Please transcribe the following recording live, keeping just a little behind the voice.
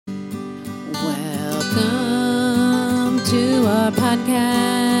to our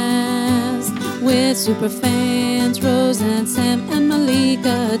podcast with super fans Rose and Sam and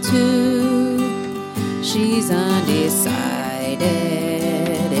Malika too. She's undecided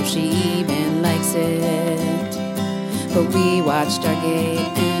if she even likes it, but we watch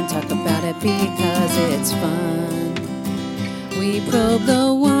Stargate and talk about it because it's fun. We probe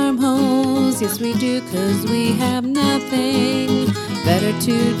the wormholes, yes we do, cause we have nothing better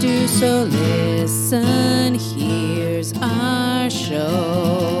to do, so listen, here's our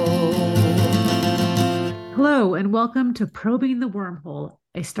show. Hello and welcome to Probing the Wormhole,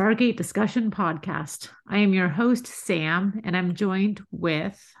 a Stargate discussion podcast. I am your host, Sam, and I'm joined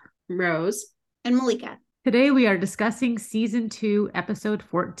with Rose and Malika. Today we are discussing Season 2, Episode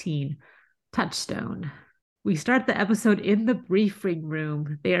 14, Touchstone. We start the episode in the briefing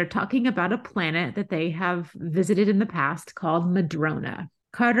room. They are talking about a planet that they have visited in the past called Madrona.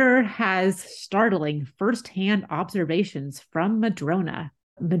 Carter has startling first-hand observations from Madrona.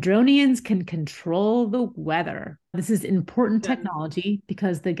 Madronians can control the weather. This is important technology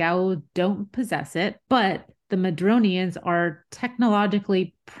because the Gao don't possess it, but the Madronians are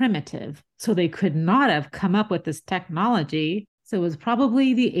technologically primitive, so they could not have come up with this technology. So it was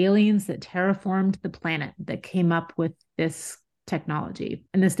probably the aliens that terraformed the planet that came up with this technology.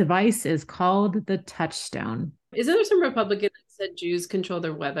 And this device is called the Touchstone. Isn't there some Republican that said Jews control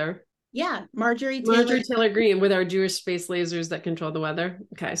their weather? Yeah, Marjorie Taylor Greene with our Jewish space lasers that control the weather.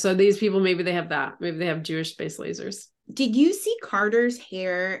 Okay, so these people, maybe they have that. Maybe they have Jewish space lasers. Did you see Carter's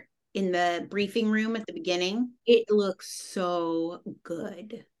hair in the briefing room at the beginning? It looks so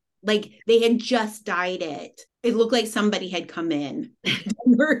good. Like they had just dyed it. It looked like somebody had come in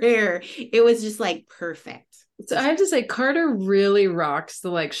her hair. It was just like perfect. So I have to say, Carter really rocks the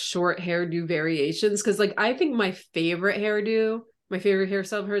like short hairdo variations. Cause like, I think my favorite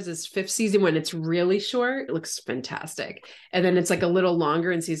hairstyle of hers is 5th season when it's really short. It looks fantastic. And then it's like a little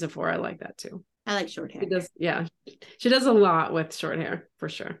longer in season 4. I like that too. I like short hair. She does a lot with short hair for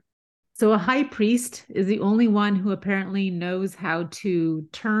sure. So a high priest is the only one who apparently knows how to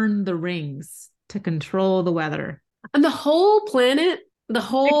turn the rings to control the weather. And the whole planet, not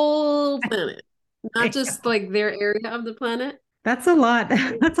just like their area of the planet. That's a lot.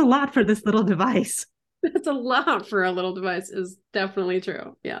 That's a lot for this little device. That's a lot for a little device is definitely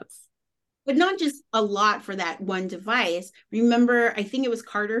true. Yes. But not just a lot for that one device. Remember, I think it was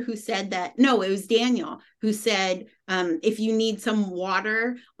Carter who said that. No, it was Daniel who said, if you need some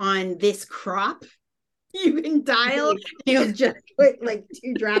water on this crop, you can dial. He'll just put like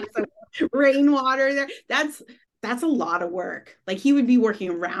 2 drops of rainwater there. That's a lot of work. Like he would be working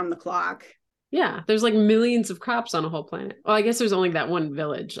around the clock. Yeah, there's like millions of crops on a whole planet. Well, I guess there's only that one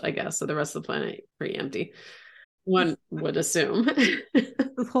village, I guess. So the rest of the planet pretty empty. One would assume.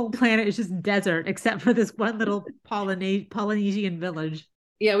 This whole planet is just desert, except for this one little Polynesian village.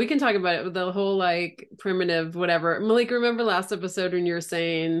 Yeah, we can talk about it with the whole like primitive whatever. Malika, remember last episode when you were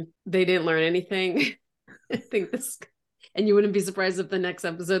saying they didn't learn anything? I think this, and you wouldn't be surprised if the next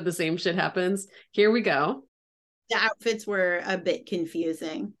episode the same shit happens. Here we go. The outfits were a bit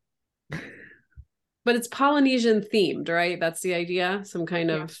confusing. But it's Polynesian themed, right? That's the idea. Some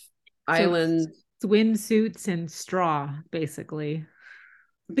kind of island. Swimsuits and straw, basically.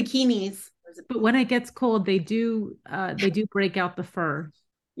 Bikinis. But when it gets cold, they do break out the fur.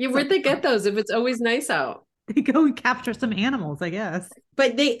 Yeah, where'd they get those if it's always nice out? They go and capture some animals, I guess.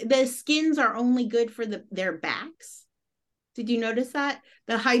 But the skins are only good for their backs. Did you notice that?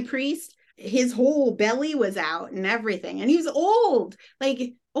 The high priest, his whole belly was out and everything. And he was old.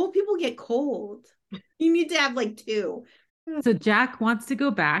 Like, old people get cold. You need to have like 2. So Jack wants to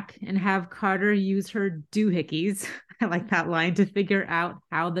go back and have Carter use her doohickeys, I like that line, to figure out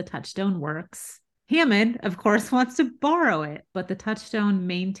how the Touchstone works. Hammond, of course, wants to borrow it, but the Touchstone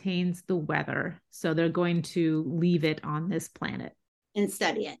maintains the weather, so they're going to leave it on this planet and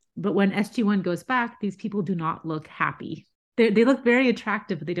study it. But when SG1 goes back, these people do not look happy. They look very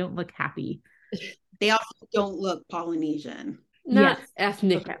attractive, but they don't look happy. They also don't look Polynesian. Not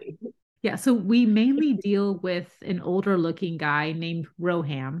ethnically. Okay. Yeah, so we mainly deal with an older looking guy named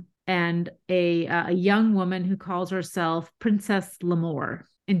Roham and a young woman who calls herself Princess Lamore.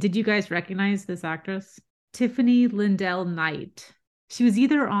 And did you guys recognize this actress? Tiffany Lindell Knight. She was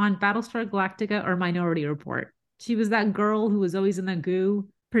either on Battlestar Galactica or Minority Report. She was that girl who was always in the goo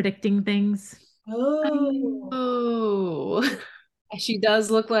predicting things. Oh. She does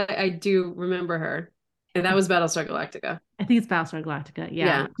look like, I do remember her. And that was Battlestar Galactica. I think it's Battlestar Galactica.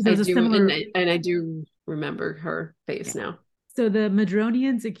 Yeah. And I do remember her face now. So the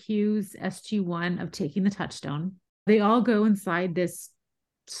Madronians accuse SG1 of taking the Touchstone. They all go inside this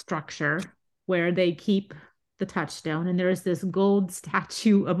structure where they keep the Touchstone, and there is this gold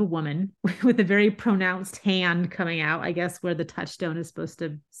statue of a woman with a very pronounced hand coming out, I guess, where the Touchstone is supposed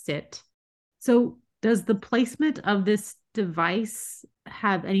to sit. So does the placement of this device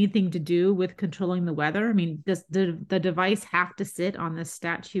have anything to do with controlling the weather? I mean, does the device have to sit on the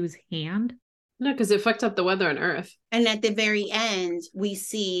statue's hand? No, because it fucked up the weather on Earth. And at the very end, we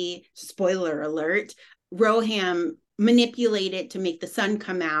see, spoiler alert, Roham manipulate it to make the sun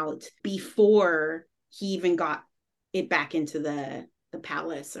come out before he even got it back into the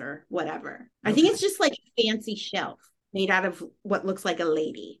palace or whatever. I think it's just like a fancy shelf made out of what looks like a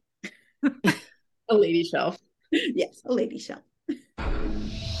lady. A lady shelf. Yes, a lady shelf.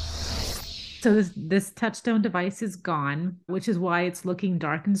 So this Touchstone device is gone, which is why it's looking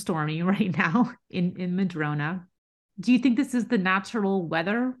dark and stormy right now in Madrona. Do you think this is the natural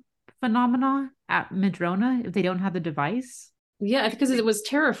weather phenomena at Madrona if they don't have the device? Yeah, because it was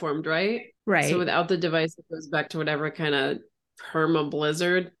terraformed, right? Right. So without the device, it goes back to whatever kind of perma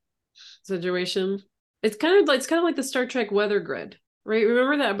blizzard situation. It's kind of like the Star Trek weather grid, right?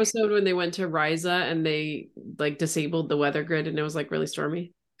 Remember that episode when they went to Ryza and they like disabled the weather grid and it was like really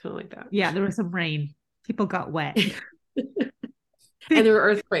stormy? Kind of like that. Yeah, there was some rain. People got wet. And there were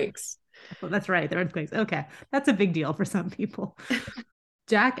earthquakes. Oh, that's right. The earthquakes. Okay. That's a big deal for some people.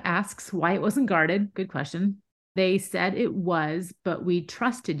 Jack asks why it wasn't guarded. Good question. They said it was, but we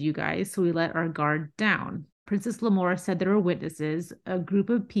trusted you guys, so we let our guard down. Princess Lamora said there were witnesses. A group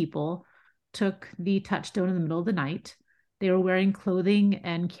of people took the Touchstone in the middle of the night. They were wearing clothing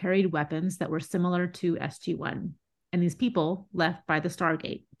and carried weapons that were similar to SG1. And these people left by the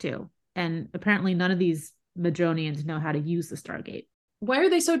Stargate too. And apparently none of these Madronians know how to use the Stargate. Why are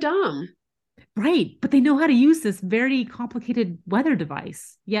they so dumb? Right. But they know how to use this very complicated weather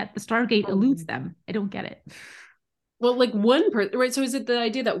device. Yet the Stargate eludes them. I don't get it. Well, like one person, right? So is it the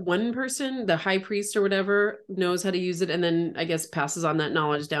idea that one person, the high priest or whatever, knows how to use it and then I guess passes on that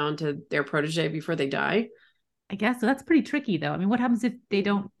knowledge down to their protege before they die? I guess so. That's pretty tricky though. I mean, what happens if they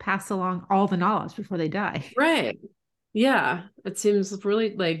don't pass along all the knowledge before they die? Right. Yeah. It seems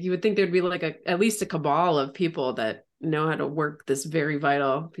really like you would think there'd be like at least a cabal of people that know how to work this very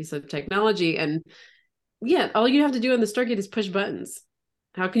vital piece of technology. And yeah, all you have to do on the Stargate is push buttons.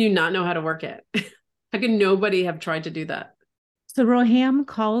 How can you not know how to work it? How can nobody have tried to do that? So Roham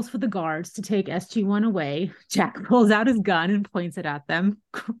calls for the guards to take SG1 away. Jack pulls out his gun and points it at them.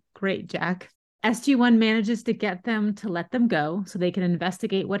 Great, Jack. SG1 manages to get them to let them go so they can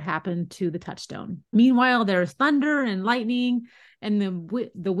investigate what happened to the Touchstone. Meanwhile, there's thunder and lightning, and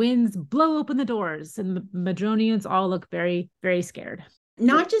the winds blow open the doors, and the Madronians all look very, very scared.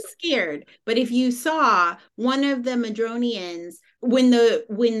 Not just scared, but if you saw one of the Madronians, when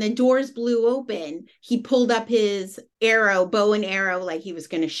the doors blew open, he pulled up his bow and arrow, like he was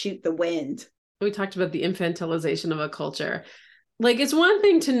going to shoot the wind. We talked about the infantilization of a culture. Like, it's one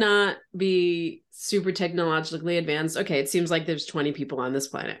thing to not be super technologically advanced. Okay, it seems like there's 20 people on this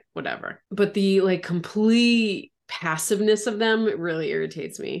planet, whatever. But the like complete passiveness of them really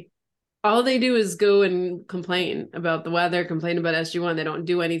irritates me. All they do is go and complain about the weather, complain about SG1. They don't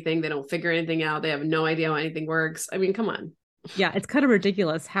do anything. They don't figure anything out. They have no idea how anything works. I mean, come on. Yeah, it's kind of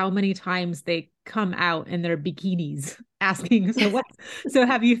ridiculous how many times they come out in their bikinis asking, so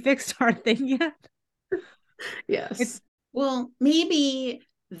have you fixed our thing yet? Yes. Well, maybe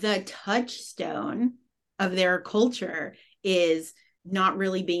the touchstone of their culture is not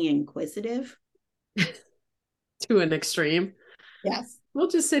really being inquisitive. To an extreme. Yes. We'll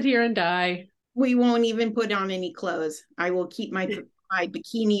just sit here and die. We won't even put on any clothes. I will keep my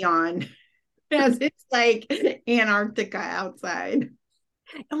bikini on as it's like Antarctica outside.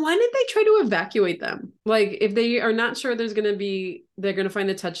 And why did they try to evacuate them? Like, if they are not sure they're going to find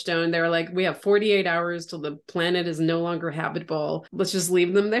the Touchstone, they're like, we have 48 hours till the planet is no longer habitable. Let's just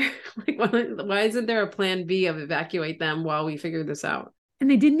leave them there. Like, why isn't there a plan B of evacuate them while we figure this out? And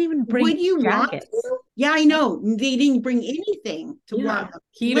they didn't even bring Would you jackets. want to? Yeah, I know. They didn't bring anything to warm them.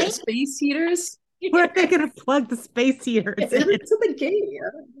 Heaters, space heaters. Where are they going to plug the space heaters? It's the game.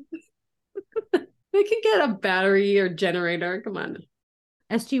 They can get a battery or generator. Come on.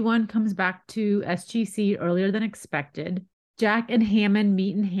 SG1 comes back to SGC earlier than expected. Jack and Hammond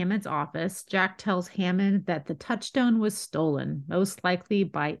meet in Hammond's office. Jack tells Hammond that the Touchstone was stolen, most likely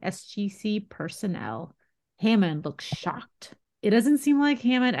by SGC personnel. Hammond looks shocked. It doesn't seem like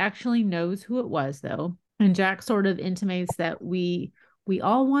Hammond actually knows who it was, though. And Jack sort of intimates that we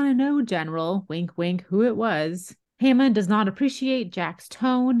all want to know, General, wink, wink, who it was. Hammond does not appreciate Jack's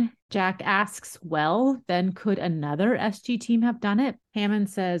tone. Jack asks, well, then could another SG team have done it? Hammond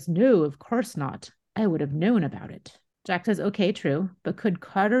says, no, of course not. I would have known about it. Jack says, okay, true, but could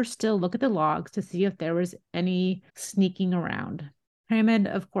Carter still look at the logs to see if there was any sneaking around? Hammond,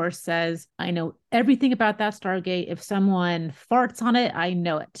 of course, says, I know everything about that Stargate. If someone farts on it, I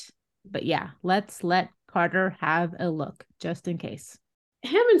know it. But yeah, let's let Carter have a look, just in case.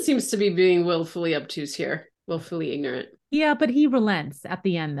 Hammond seems to be being willfully obtuse here, willfully ignorant. Yeah, but he relents at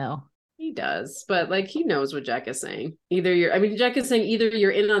the end, though. He does, but like he knows what Jack is saying. Jack is saying either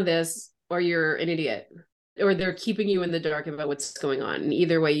you're in on this or you're an idiot, or they're keeping you in the dark about what's going on. And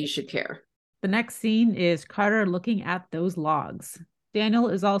either way, you should care. The next scene is Carter looking at those logs. Daniel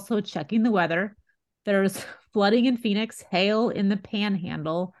is also checking the weather. There's flooding in Phoenix, hail in the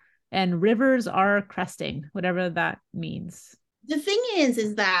Panhandle, and rivers are cresting, whatever that means. The thing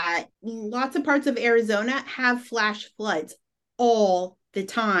is that lots of parts of Arizona have flash floods all the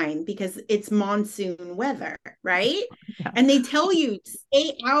time because it's monsoon weather, right? Yeah. And they tell you to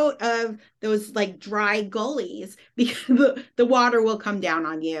stay out of those like dry gullies because the water will come down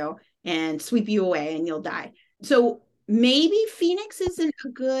on you and sweep you away and you'll die. So maybe Phoenix isn't a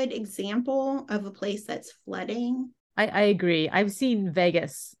good example of a place that's flooding. I agree. I've seen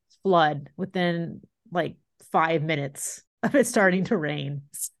Vegas flood within like 5 minutes of it starting to rain.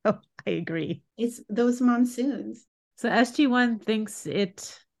 So I agree. It's those monsoons. So SG1 thinks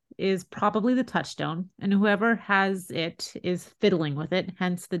it is probably the Touchstone, and whoever has it is fiddling with it,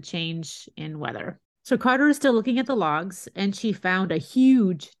 hence the change in weather. So Carter is still looking at the logs, and she found a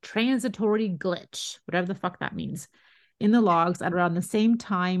huge transitory glitch, whatever the fuck that means, in the logs at around the same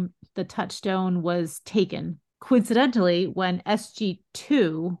time the Touchstone was taken, coincidentally when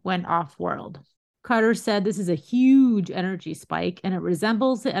SG2 went off-world. Carter said this is a huge energy spike, and it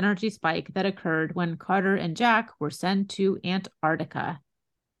resembles the energy spike that occurred when Carter and Jack were sent to Antarctica.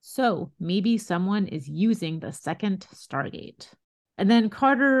 So maybe someone is using the second Stargate. And then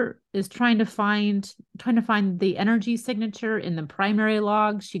Carter is trying to find the energy signature in the primary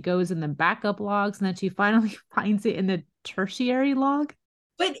log. She goes in the backup logs, and then she finally finds it in the tertiary log.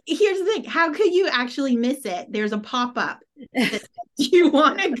 But here's the thing. How could you actually miss it? There's a pop-up. Do you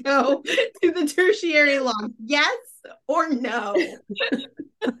want to go to the tertiary log? Yes or no?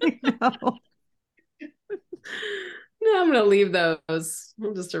 No. No, I'm going to leave those.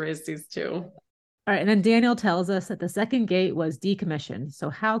 I'll just erase these two. All right. And then Daniel tells us that the second gate was decommissioned.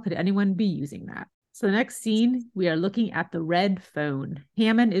 So how could anyone be using that? So the next scene, we are looking at the red phone.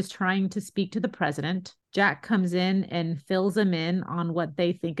 Hammond is trying to speak to the president. Jack comes in and fills him in on what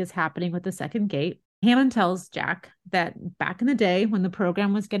they think is happening with the second gate. Hammond tells Jack that back in the day when the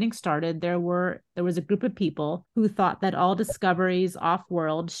program was getting started, there was a group of people who thought that all discoveries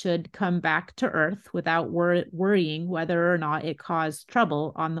off-world should come back to Earth without worrying whether or not it caused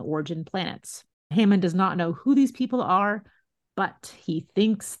trouble on the origin planets. Hammond does not know who these people are, but he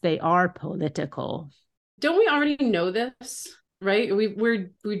thinks they are political. Don't we already know this, right?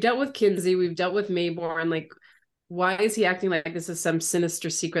 We've dealt with Kinsey, we've dealt with Mayborne. Like, why is he acting like this is some sinister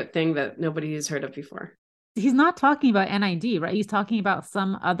secret thing that nobody has heard of before? He's not talking about NID, right? He's talking about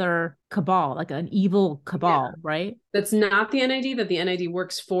some other cabal, like an evil cabal, right? That's not the NID, that the NID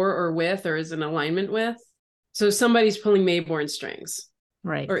works for or with or is in alignment with. So somebody's pulling Mayborne strings.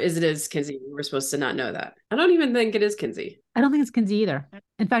 Right. Or is it Kinsey? We're supposed to not know that. I don't even think it is Kinsey. I don't think it's Kinsey either.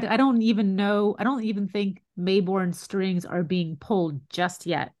 In fact, I don't even think Mayborne's strings are being pulled just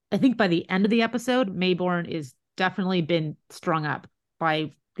yet. I think by the end of the episode, Mayborne is definitely been strung up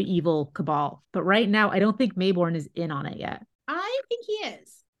by the evil cabal. But right now, I don't think Mayborne is in on it yet. I think he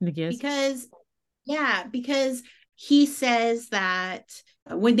is. You think he is? Because he says that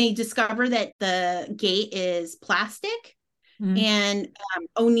when they discover that the gate is plastic, and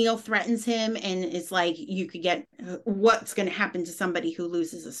O'Neill threatens him and is like, you could get what's going to happen to somebody who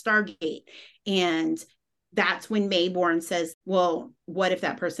loses a Stargate. And that's when Mayborne says, well, what if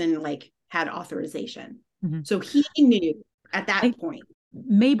that person like had authorization? Mm-hmm. So he knew at that point.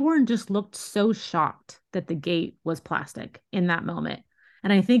 Mayborne just looked so shocked that the gate was plastic in that moment.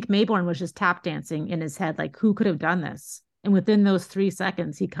 And I think Mayborne was just tap dancing in his head, like, who could have done this? And within those 3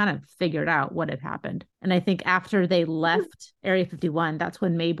 seconds, he kind of figured out what had happened. And I think after they left Area 51, that's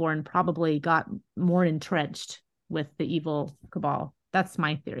when Mayborne probably got more entrenched with the evil cabal. That's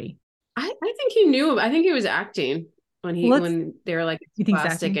my theory. I think he knew. I think he was acting when they were like, it's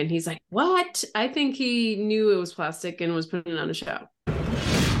plastic. And he's like, what? I think he knew it was plastic and was putting on a show.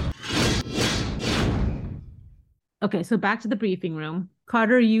 Okay, so back to the briefing room.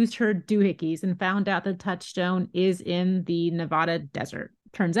 Carter used her doohickeys and found out the Touchstone is in the Nevada desert.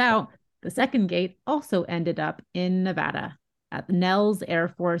 Turns out the second gate also ended up in Nevada at Nels Air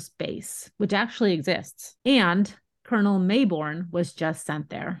Force Base, which actually exists. And Colonel Mayborne was just sent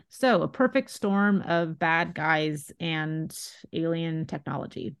there. So a perfect storm of bad guys and alien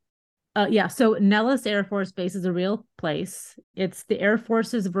technology. So Nellis Air Force Base is a real place. It's the Air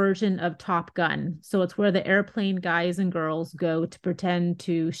Force's version of Top Gun. So it's where the airplane guys and girls go to pretend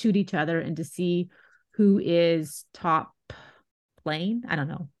to shoot each other and to see who is top plane. I don't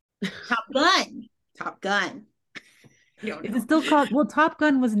know. Top Gun. Top Gun. Is it still called? Well, Top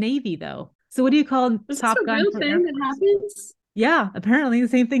Gun was Navy though. So what do you call Top Gun? Is this a real thing that happens? Yeah, apparently the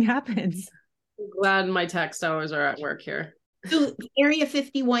same thing happens. I'm glad my tax dollars are at work here. So Area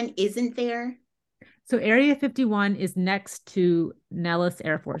 51 isn't there? So Area 51 is next to Nellis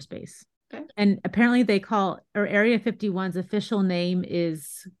Air Force Base. Okay. And apparently Area 51's official name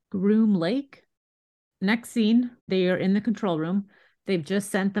is Groom Lake. Next scene, they are in the control room. They've just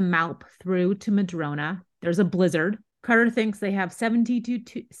sent the MALP through to Madrona. There's a blizzard. Carter thinks they have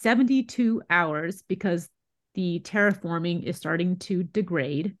 72 hours because the terraforming is starting to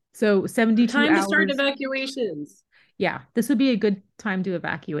degrade. So 72 time hours. to start evacuations. Yeah, this would be a good time to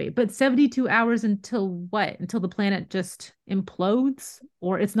evacuate. But 72 hours until what? Until the planet just implodes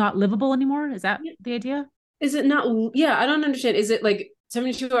or it's not livable anymore? Is that the idea? Is it not? Yeah, I don't understand. Is it like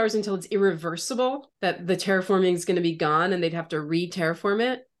 72 hours until it's irreversible, that the terraforming is going to be gone and they'd have to re-terraform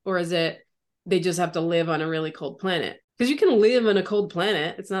it? Or is it they just have to live on a really cold planet? Because you can live on a cold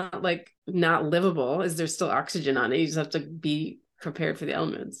planet. It's not like not livable. Is there still oxygen on it? You just have to be prepared for the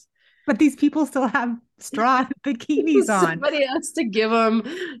elements. But these people still have straw bikinis on. Somebody has to give them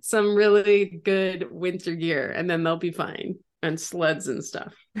some really good winter gear and then they'll be fine. And sleds and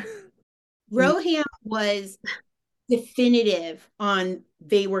stuff. Roham was definitive on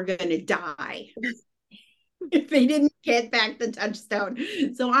they were going to die if they didn't get back the Touchstone.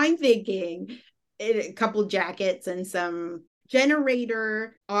 So I'm thinking a couple jackets and some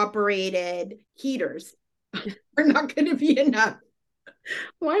generator operated heaters are not going to be enough.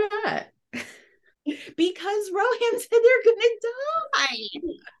 Why not? Because Rohan said they're going to die.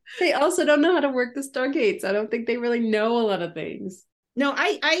 They also don't know how to work the stargates. I don't think they really know a lot of things. No,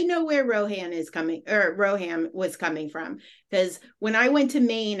 I know where Rohan was coming from, because when I went to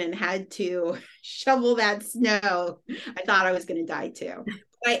Maine and had to shovel that snow, I thought I was going to die too.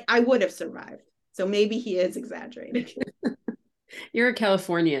 I would have survived. So maybe he is exaggerating. You're a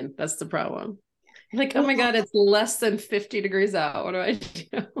Californian. That's the problem. Like, oh my God, it's less than 50 degrees out. What do I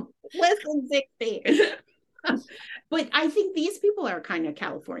do? Less than 60. But I think these people are kind of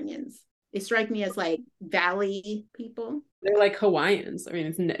Californians. They strike me as like valley people. They're like Hawaiians. I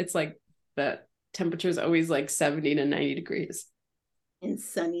mean, it's like the temperature is always like 70 to 90 degrees. In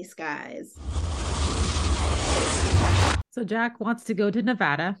sunny skies. So Jack wants to go to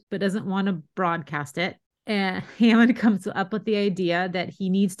Nevada, but doesn't want to broadcast it. And Hammond comes up with the idea that he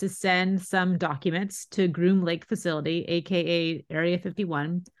needs to send some documents to Groom Lake facility, a.k.a. Area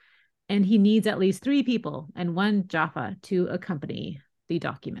 51. And he needs at least 3 people and 1 Jaffa to accompany the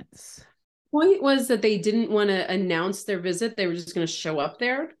documents. Point was that they didn't want to announce their visit. They were just going to show up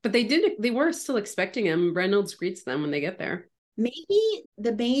there, but they were still expecting him. Reynolds greets them when they get there. Maybe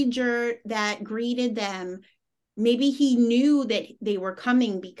the major that greeted them, maybe he knew that they were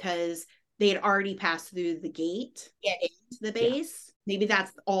coming because they had already passed through the gate, get into the base. Yeah. Maybe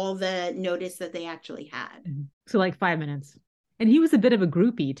that's all the notice that they actually had. So like 5 minutes. And he was a bit of a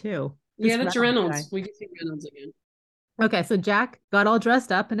groupie too. Yeah, that's Reynolds. We can see Reynolds again. Okay, so Jack got all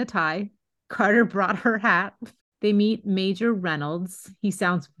dressed up in a tie. Carter brought her hat. They meet Major Reynolds. He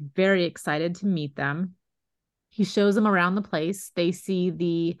sounds very excited to meet them. He shows them around the place. They see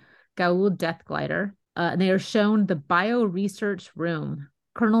the Goa'uld Death Glider. And they are shown the bio-research room.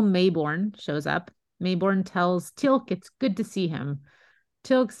 Colonel Mayborne shows up. Mayborne tells Teal'c it's good to see him.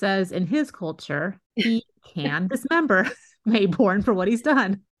 Teal'c says in his culture, he can dismember Mayborne for what he's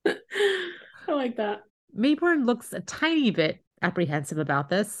done. I like that. Mayborne looks a tiny bit apprehensive about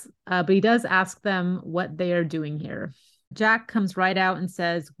this, but he does ask them what they are doing here. Jack comes right out and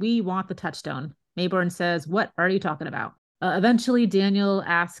says, "We want the Touchstone." Mayborne says, "What are you talking about?" Eventually, Daniel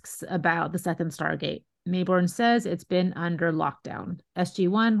asks about the second Stargate. Mayborne says it's been under lockdown.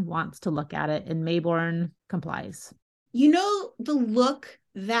 SG1 wants to look at it, and Mayborne complies. You know the look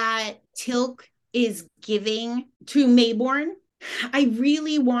that Teal'c is giving to Mayborne? I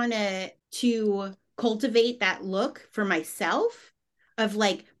really want to cultivate that look for myself of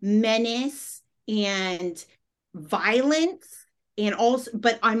like menace and violence, and also,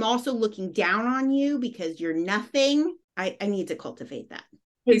 but I'm also looking down on you because you're nothing. I need to cultivate that.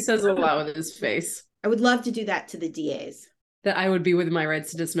 He says a lot with his face. I would love to do that to the DAs. That I would be with my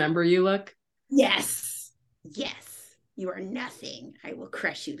rights to dismember you look? Yes. Yes. You are nothing. I will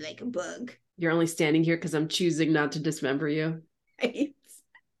crush you like a bug. You're only standing here because I'm choosing not to dismember you. Right?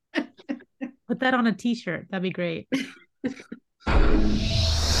 Put that on a t-shirt. That'd be great.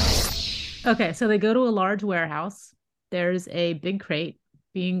 Okay, so they go to a large warehouse. There's a big crate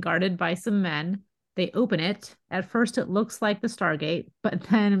being guarded by some men. They open it. At first, it looks like the Stargate, but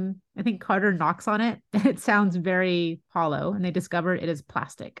then I think Carter knocks on it. It sounds very hollow, and they discover it is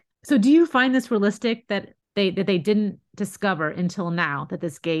plastic. So do you find this realistic that they didn't discover until now that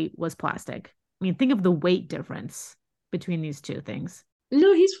this gate was plastic? I mean, think of the weight difference between these two things.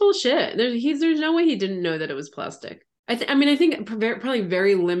 No, he's full of shit. There's no way he didn't know that it was plastic. I think probably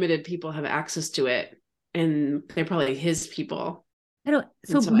very limited people have access to it, and they're probably his people. So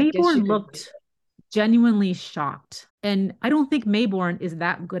Mayborne looked genuinely shocked, and I don't think Mayborne is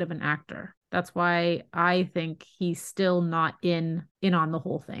that good of an actor. That's why I think he's still not in on the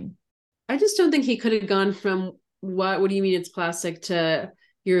whole thing. I just don't think he could have gone from what do you mean it's plastic to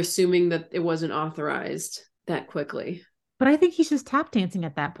you're assuming that it wasn't authorized that quickly. But I think he's just tap dancing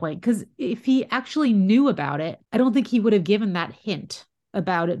at that point, because if he actually knew about it, I don't think he would have given that hint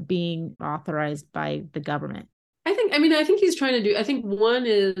about it being authorized by the government. I think he's trying to do, I think one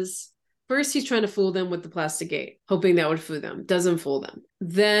is, first he's trying to fool them with the plastic gate, hoping that would fool them. Doesn't fool them.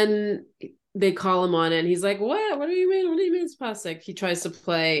 Then they call him on it and he's like, what do you mean? What do you mean it's plastic? He tries to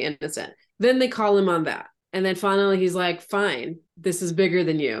play innocent. Then they call him on that. And then finally he's like, fine, this is bigger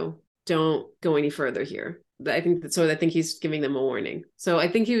than you. Don't go any further here. I think he's giving them a warning. So I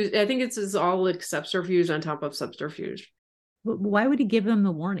think it's all like subterfuge on top of subterfuge. Why would he give them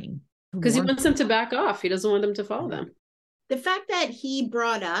the warning? Because he wants them to back off. He doesn't want them to follow them. The fact that he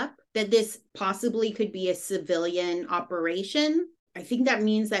brought up that this possibly could be a civilian operation, I think that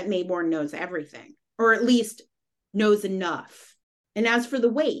means that Mayborne knows everything, or at least knows enough. And as for the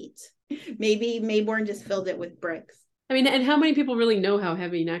weight, maybe Mayborne just filled it with bricks. I mean, and how many people really know how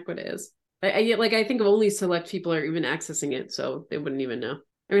heavy Nequid is? I think only select people are even accessing it, so they wouldn't even know.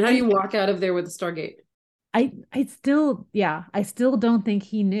 I mean, how do you walk out of there with a Stargate? I still don't think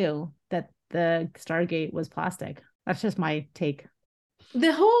he knew that the Stargate was plastic. That's just my take.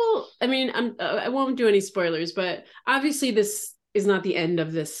 I won't do any spoilers, but obviously this is not the end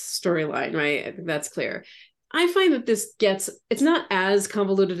of this storyline, right? I think that's clear. I find that it's not as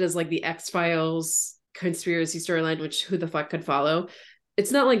convoluted as like the X-Files conspiracy storyline, which who the fuck could follow?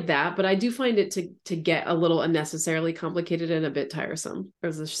 It's not like that, but I do find it to get a little unnecessarily complicated and a bit tiresome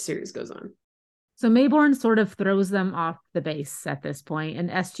as the series goes on. So Mayborne sort of throws them off the base at this point, and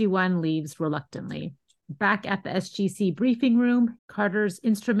SG1 leaves reluctantly. Back at the SGC briefing room, Carter's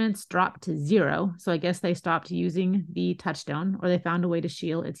instruments dropped to 0, so I guess they stopped using the Touchstone, or they found a way to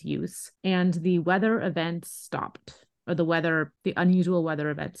shield its use, and the weather event stopped, or the unusual weather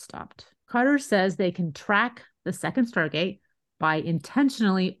event stopped. Carter says they can track the second Stargate by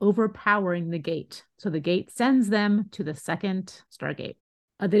intentionally overpowering the gate. So the gate sends them to the second Stargate.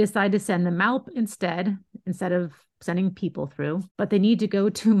 They decide to send the Malp instead of sending people through, but they need to go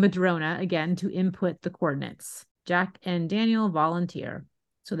to Madrona again to input the coordinates. Jack and Daniel volunteer.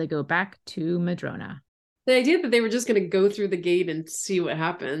 So they go back to Madrona. The idea that they were just going to go through the gate and see what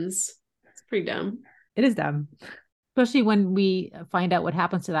happens, it's pretty dumb. It is dumb. Especially when we find out what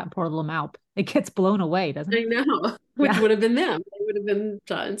happens to that poor little Malp. It gets blown away, doesn't it? I know. Which would have been them. They would have been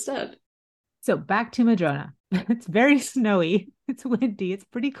shot instead. So back to Madrona. It's very snowy. It's windy. It's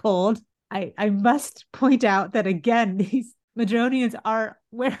pretty cold. I must point out that, again, these Madronians are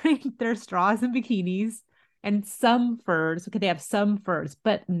wearing their straws and bikinis and some furs. Okay, they have some furs,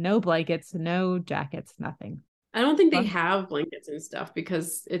 but no blankets, no jackets, nothing. I don't think they have blankets and stuff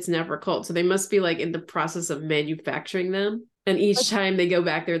because it's never cold. So they must be like in the process of manufacturing them. And each time they go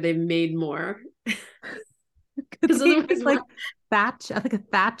back there, they've made more. Because otherwise, like a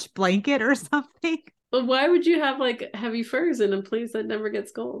thatch blanket or something. But why would you have like heavy furs in a place that never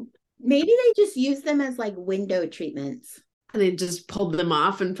gets cold? Maybe they just use them as like window treatments. And they just pulled them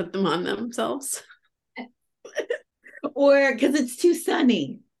off and put them on themselves. Or because it's too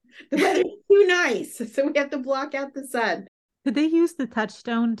sunny. The weather's too nice, so we have to block out the sun. Did they use the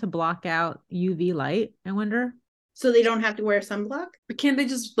Touchstone to block out UV light, I wonder? So they don't have to wear sunblock? But can't they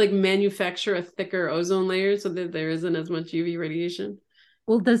just like manufacture a thicker ozone layer so that there isn't as much UV radiation?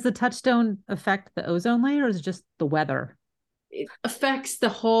 Well, does the Touchstone affect the ozone layer, or is it just the weather? It affects the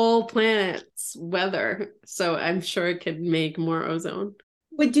whole planet's weather, so I'm sure it could make more ozone.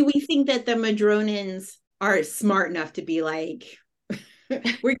 But do we think that the Madronans are smart enough to be like,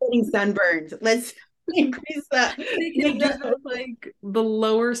 we're getting sunburned, let's increase that? They can get like the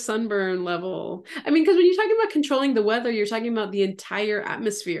lower sunburn level. I mean, because when you're talking about controlling the weather, you're talking about the entire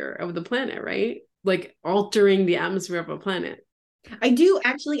atmosphere of the planet, right? Like altering the atmosphere of a planet.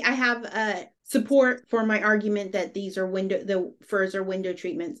 I have support for my argument that the furs are window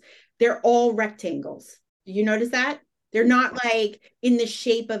treatments. They're all rectangles. Do you notice that? They're not like in the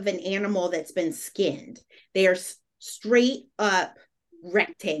shape of an animal that's been skinned. They are straight up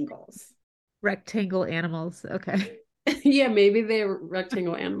rectangles. Rectangle animals. Okay. Yeah, maybe they're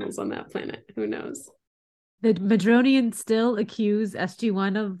rectangle animals on that planet. Who knows? The Madronians still accuse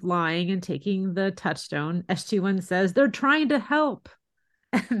SG1 of lying and taking the Touchstone. SG1 says they're trying to help.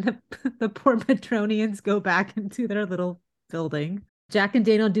 And the poor Madronians go back into their little building. Jack and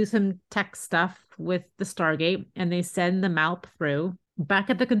Daniel do some tech stuff with the Stargate, and they send the MALP through. Back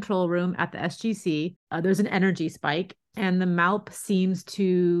at the control room at the SGC, there's an energy spike, and the MALP seems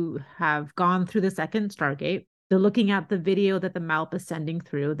to have gone through the second Stargate. They're looking at the video that the MALP is sending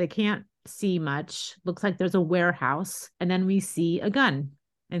through. They can't see much. Looks like there's a warehouse, and then we see a gun,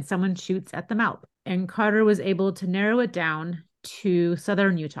 and someone shoots at the MALP. And Carter was able to narrow it down to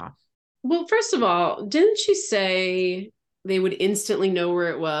southern Utah. Well, first of all, didn't she say they would instantly know where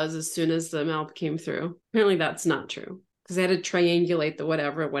it was as soon as the MALP came through? Apparently that's not true, because they had to triangulate the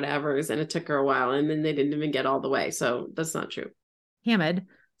whatevers, and it took her a while, and then they didn't even get all the way. So that's not true. Hammond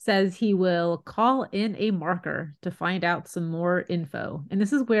says he will call in a marker to find out some more info. And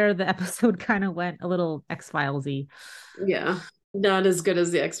this is where the episode kind of went a little X-Files-y. Yeah, not as good as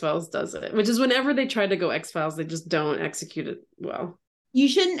the X-Files does it, which is whenever they try to go X-Files, they just don't execute it well. You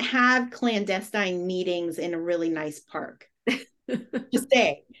shouldn't have clandestine meetings in a really nice park. Just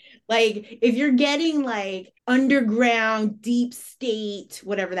say, like, if you're getting like underground, deep state,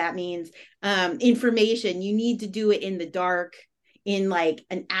 whatever that means, information, you need to do it in the dark, in like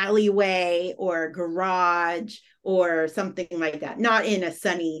an alleyway or a garage or something like that, not in a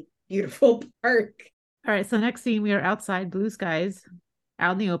sunny, beautiful park. All right, so next scene, we are outside, blue skies,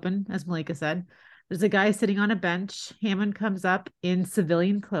 out in the open, as Malika said. There's a guy sitting on a bench. Hammond comes up in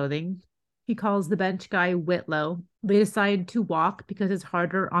civilian clothing. He calls the bench guy Whitlow. They decide to walk because it's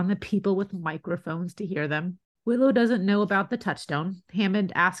harder on the people with microphones to hear them. Whitlow doesn't know about the Touchstone.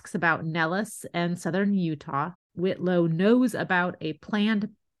 Hammond asks about Nellis and southern Utah. Whitlow knows about a planned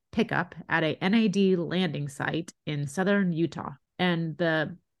pickup at a NAD landing site in southern Utah. And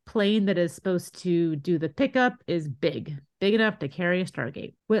the plane that is supposed to do the pickup is big enough to carry a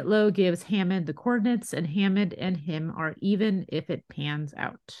Stargate. Whitlow gives Hammond the coordinates, and Hammond and him are even if it pans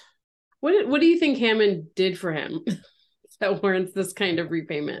out. What do you think Hammond did for him that warrants this kind of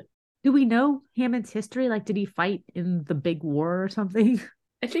repayment? Do we know Hammond's history? Like, did he fight in the big war or something?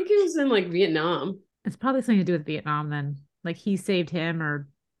 I think he was in like Vietnam. It's probably something to do with Vietnam then. Like he saved him or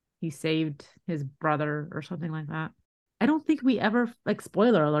he saved his brother or something like that. I don't think we ever, like,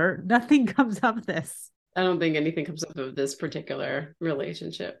 spoiler alert, nothing comes of this. I don't think anything comes up of this particular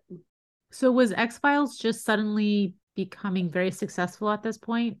relationship. So was X-Files just suddenly becoming very successful at this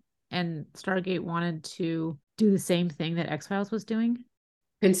point, and Stargate wanted to do the same thing that X-Files was doing?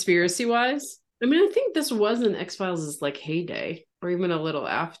 Conspiracy wise? I mean, I think this wasn't X-Files' like heyday, or even a little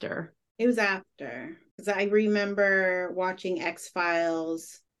after. It was after, because I remember watching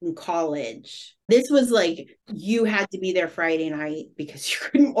X-Files in college. This was like, you had to be there Friday night because you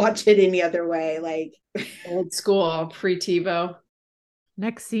couldn't watch it any other way. Like old school, pre-TiVo.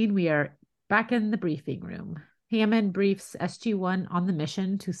 Next scene, we are back in the briefing room. Hammond briefs SG1 on the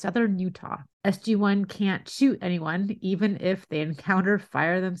mission to southern Utah. SG1 can't shoot anyone, even if they encounter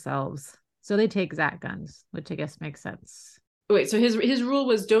fire themselves. So they take Zat guns, which I guess makes sense. Wait, so his rule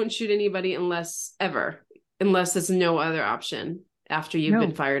was don't shoot anybody unless there's no other option after you've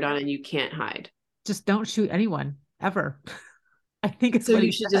been fired on and you can't hide. Just don't shoot anyone, ever. I think it's so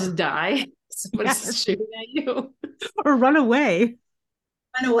you should just die. Somebody's shooting at you. Or run away.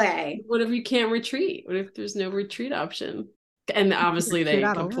 Run away. What if you can't retreat? What if there's no retreat option? And obviously they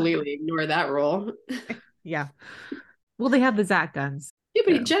completely ignore that rule. Yeah. Well, they have the Zat guns. Yeah,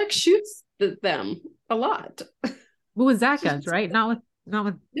 but Jack shoots them a lot. What was Zat guns, right? Not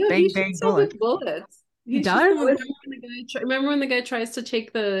with bang bang bullets. He does. Remember when the guy tries to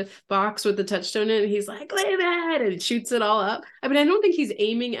take the box with the Touchstone in, and he's like, "Leave it," and shoots it all up. I mean, I don't think he's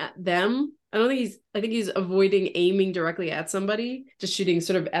aiming at them. I think he's avoiding aiming directly at somebody, just shooting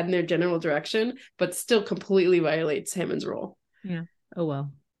sort of in their general direction, but still completely violates Hammond's rule. Yeah. Oh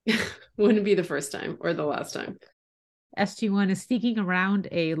well. Wouldn't be the first time or the last time. SG1 is sneaking around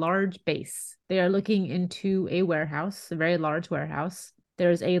a large base. They are looking into a warehouse, a very large warehouse.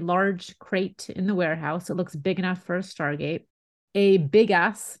 There's a large crate in the warehouse. It looks big enough for a Stargate. A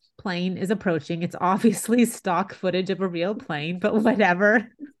big-ass plane is approaching. It's obviously stock footage of a real plane, but whatever.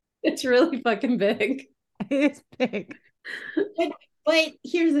 It's really fucking big. It's big. But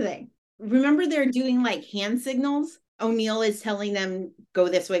here's the thing. Remember they're doing like hand signals? O'Neill is telling them, go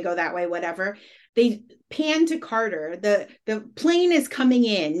this way, go that way, whatever. They pan to Carter. The plane is coming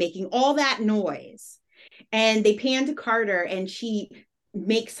in, making all that noise. And they pan to Carter and she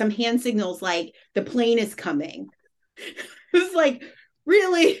makes some hand signals like the plane is coming. It's like,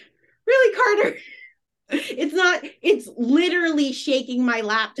 really, Carter? It's literally shaking my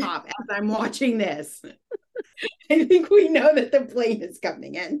laptop as I'm watching this. I think we know that the plane is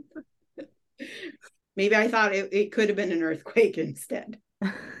coming in. Maybe I thought it could have been an earthquake instead.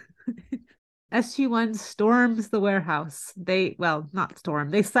 SG1 storms the warehouse. Not storm.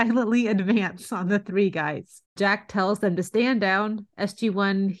 They silently advance on the three guys. Jack tells them to stand down.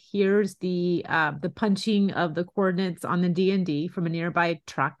 SG1 hears the punching of the coordinates on the D&D from a nearby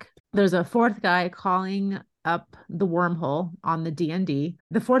truck. There's a fourth guy calling up the wormhole on the D&D.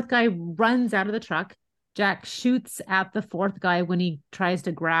 The fourth guy runs out of the truck. Jack shoots at the fourth guy when he tries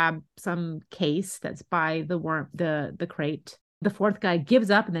to grab some case that's by the crate. The fourth guy gives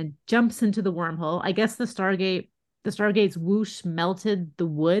up and then jumps into the wormhole. I guess the Stargate's whoosh melted the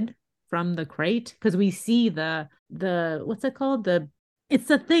wood from the crate, because we see the what's it called? It's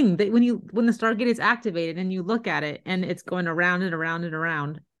the thing that when the Stargate is activated and you look at it and it's going around and around and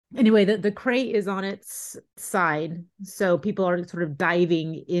around. Anyway, the crate is on its side, so people are sort of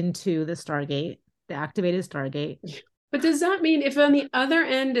diving into the Stargate, the activated Stargate. But does that mean if on the other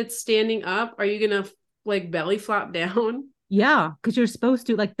end it's standing up, are you gonna like belly flop down? Yeah, because you're supposed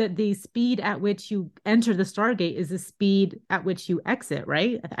to, like, the speed at which you enter the Stargate is the speed at which you exit,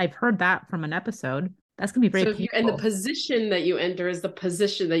 right? I've heard that from an episode. That's going to be very painful. And the position that you enter is the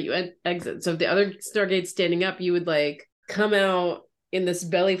position that you exit. So if the other Stargate's standing up, you would like come out in this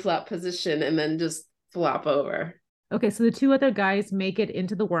belly flop position and then just flop over. Okay, so the two other guys make it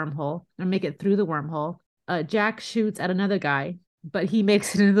into the wormhole, or make it through the wormhole. Jack shoots at another guy, but he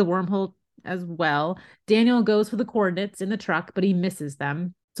makes it into the wormhole as well. Daniel goes for the coordinates in the truck, but he misses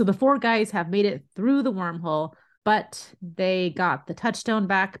them. So the four guys have made it through the wormhole, but they got the touchstone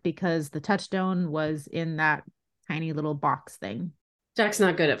back because the touchstone was in that tiny little box thing. Jack's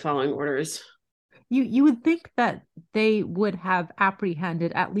not good at following orders. You would think that they would have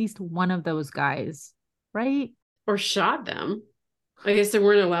apprehended at least one of those guys, right? Or shot them. I guess they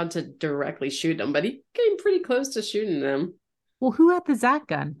weren't allowed to directly shoot them, but he came pretty close to shooting them. Well, who had the Zat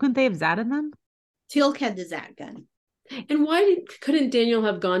gun? Couldn't they have zatted them? Teal'c had the Zat gun. And why couldn't Daniel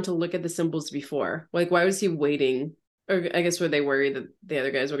have gone to look at the symbols before? Like, why was he waiting? Or I guess were they worried that the other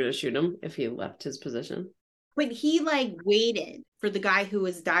guys were going to shoot him if he left his position? But he like waited for the guy who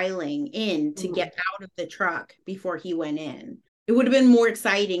was dialing in to get out of the truck before he went in. It would have been more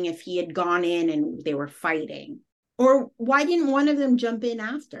exciting if he had gone in and they were fighting. Or why didn't one of them jump in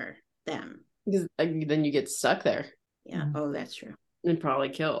after them? Because then you get stuck there. Yeah. Oh, that's true. And probably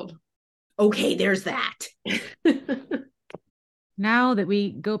killed. Okay, there's that. Now that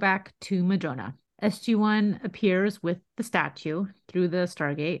we go back to Madrona, SG1 appears with the statue through the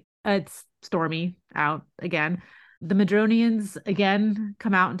Stargate. It's stormy out again. The Madronians again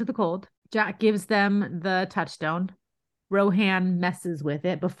come out into the cold. Jack gives them the touchstone. Rohan messes with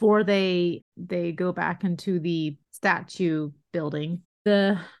it before they go back into the statue building.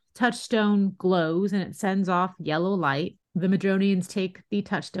 The touchstone glows and it sends off yellow light. The Madronians take the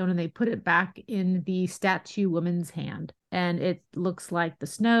touchstone and they put it back in the statue woman's hand. And it looks like the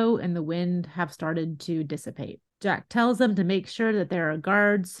snow and the wind have started to dissipate. Jack tells them to make sure that there are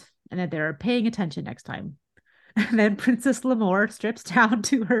guards and that they're paying attention next time. And then Princess Lamore strips down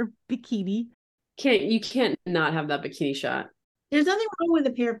to her bikini. You can't not have that bikini shot. There's nothing wrong with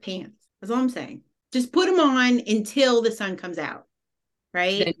a pair of pants. That's all I'm saying. Just put them on until the sun comes out.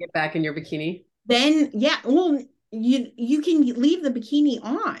 Right? Then get back in your bikini. Then, yeah, well, you can leave the bikini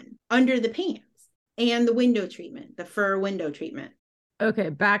on under the pants and the window treatment, the fur window treatment. Okay,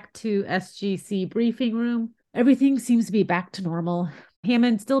 back to SGC briefing room. Everything seems to be back to normal.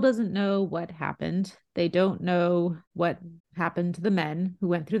 Hammond still doesn't know what happened. They don't know what happened to the men who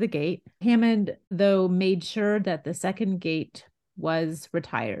went through the gate. Hammond, though, made sure that the second gate was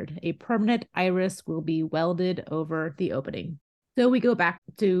retired. A permanent iris will be welded over the opening. So we go back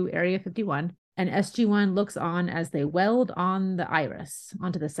to Area 51, and SG1 looks on as they weld on the iris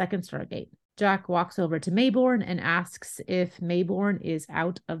onto the second Stargate. Jack walks over to Mayborne and asks if Mayborne is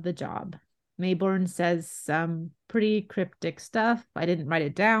out of the job. Mayborne says some pretty cryptic stuff. I didn't write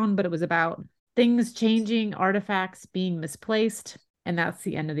it down, but it was about things changing, artifacts being misplaced, and that's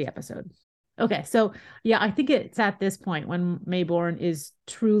the end of the episode. Okay, so yeah, I think it's at this point when Mayborne is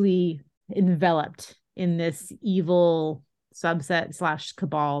truly enveloped in this evil subset /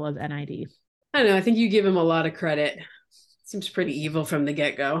 cabal of NID. I don't know. I think you give him a lot of credit. Seems pretty evil from the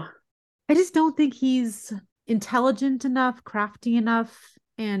get-go. I just don't think he's intelligent enough, crafty enough,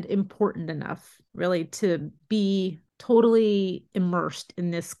 and important enough, really, to be totally immersed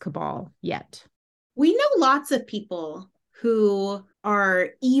in this cabal yet. We know lots of people who are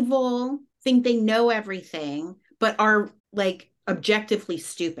evil, think they know everything, but are like objectively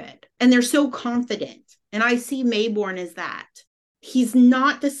stupid. And they're so confident. And I see Mayborne as that. He's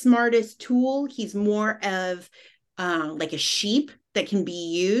not the smartest tool. He's more of like a sheep that can be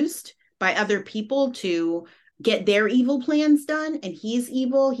used by other people to get their evil plans done. And he's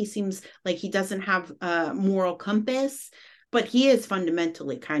evil. He seems like he doesn't have a moral compass, but he is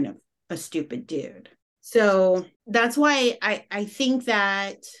fundamentally kind of a stupid dude. So that's why I think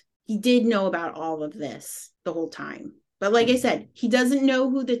that he did know about all of this the whole time. But like I said, he doesn't know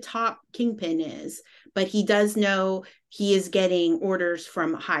who the top kingpin is, but he does know he is getting orders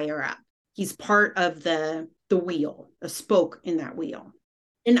from higher up. He's part of the wheel, a spoke in that wheel.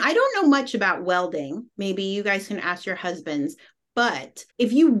 And I don't know much about welding. Maybe you guys can ask your husbands. But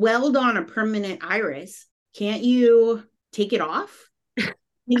if you weld on a permanent iris, can't you take it off?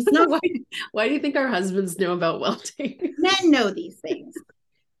 It's not. Why do you think our husbands know about welding? Men know these things,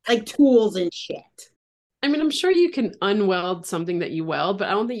 like tools and shit. I mean, I'm sure you can unweld something that you weld, but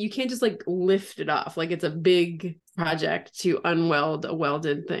I don't think you can't just like lift it off. Like it's a big project to unweld a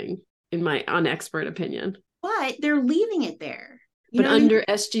welded thing, in my unexpert opinion. But they're leaving it there. But under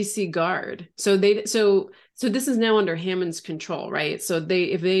SGC guard. So this is now under Hammond's control, right? So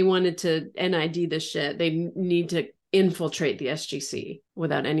if they wanted to NID this shit, they need to infiltrate the SGC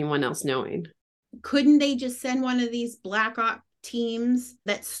without anyone else knowing. Couldn't they just send one of these black op teams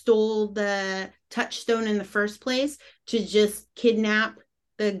that stole the Touchstone in the first place to just kidnap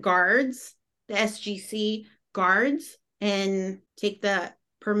the guards, the SGC guards, and take the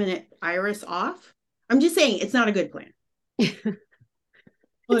permanent iris off? I'm just saying it's not a good plan.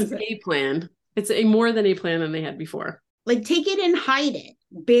 It's a plan. It's a more than a plan than they had before. Like take it and hide it,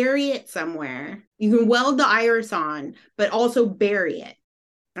 bury it somewhere. You can weld the iris on, but also bury it.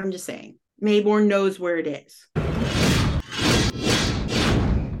 I'm just saying. Mayborne knows where it is.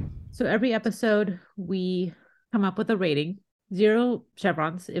 So every episode we come up with a rating. 0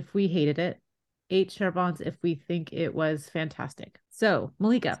 chevrons if we hated it. 8 chevrons if we think it was fantastic. So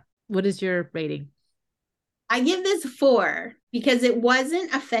Malika, what is your rating? I give this 4 because it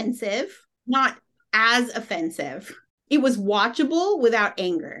wasn't offensive, not as offensive. It was watchable without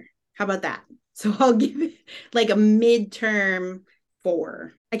anger. How about that? So I'll give it like a midterm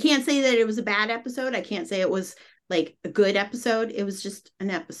 4. I can't say that it was a bad episode. I can't say it was like a good episode. It was just an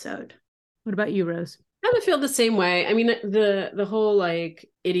episode. What about you, Rose? I would feel the same way. I mean, the whole like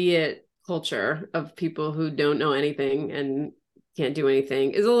idiot culture of people who don't know anything and can't do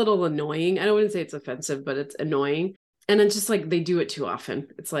anything is a little annoying. I don't want to say it's offensive, but it's annoying. And it's just like they do it too often.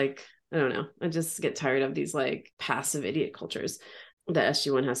 It's like, I don't know. I just get tired of these like passive idiot cultures that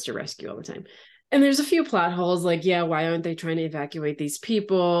SG1 has to rescue all the time. And there's a few plot holes like, yeah, why aren't they trying to evacuate these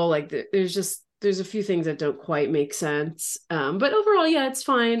people? Like there's a few things that don't quite make sense. But overall, yeah, it's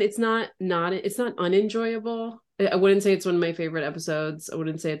fine. It's not unenjoyable. I wouldn't say it's one of my favorite episodes. I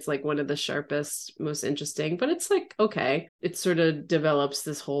wouldn't say it's like one of the sharpest, most interesting, but it's like, okay. It sort of develops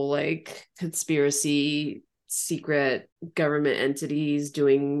this whole like conspiracy, secret government entities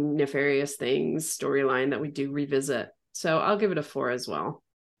doing nefarious things storyline that we do revisit. So I'll give it a 4 as well.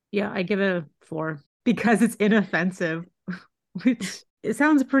 Yeah, I give it a 4 because it's inoffensive, which it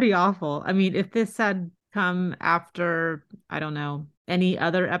sounds pretty awful. I mean, if this had come after, I don't know, any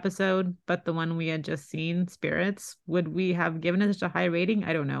other episode but the one we had just seen, Spirits, would we have given it such a high rating?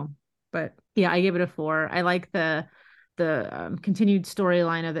 I don't know. But yeah, I give it a 4. I like the continued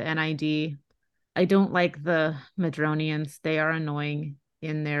storyline of the NID. I don't like the Madronians. They are annoying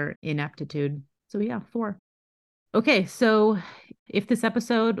in their ineptitude. So yeah, 4. Okay, so if this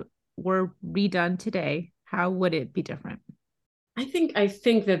episode were redone today, how would it be different? I think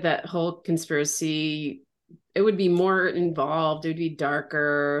that whole conspiracy, it would be more involved. It would be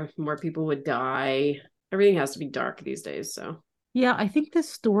darker. More people would die. Everything has to be dark these days. So yeah, I think the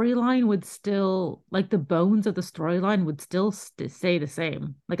storyline would still, like the bones of the storyline would still stay the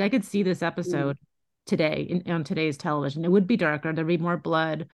same. Like I could see this episode today on today's television. It would be darker. There'd be more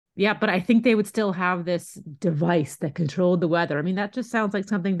blood. Yeah, but I think they would still have this device that controlled the weather. I mean, that just sounds like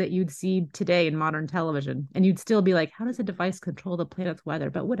something that you'd see today in modern television. And you'd still be like, how does a device control the planet's weather?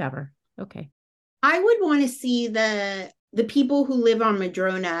 But whatever. Okay. I would want to see the people who live on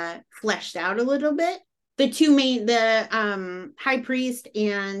Madrona fleshed out a little bit. The two main, the high priest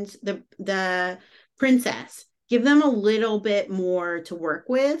and the princess. Give them a little bit more to work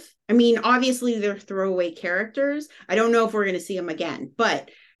with. I mean, obviously they're throwaway characters. I don't know if we're going to see them again,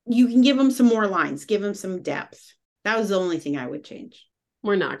 but You can give them some more lines, give them some depth. That was the only thing I would change.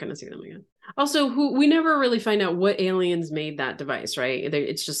 We're not going to see them again. Also, we never really find out what aliens made that device, right?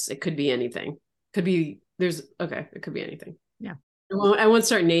 It's just, it could be anything. It could be anything. Yeah. I won't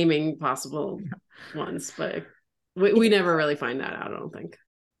start naming possible ones, but we never really find that out, I don't think.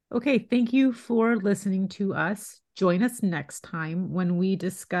 Okay, thank you for listening to us. Join us next time when we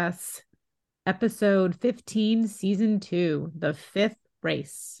discuss episode 15, season 2, The Fifth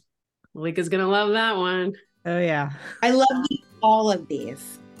Race. Malika's going to love that one. Oh, yeah. I love all of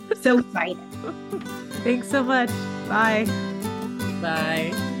these. So excited. Thanks so much. Bye.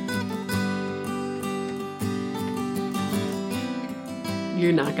 Bye.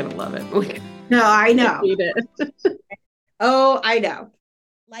 You're not going to love it. No, I know. I hate it. Oh, I know.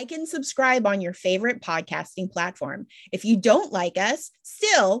 Like and subscribe on your favorite podcasting platform. If you don't like us,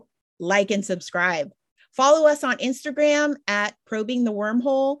 still like and subscribe. Follow us on Instagram at Probing the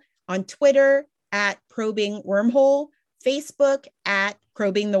Wormhole, on Twitter at Probing Wormhole, Facebook at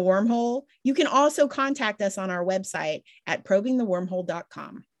Probing the Wormhole. You can also contact us on our website at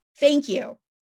probingthewormhole.com. Thank you.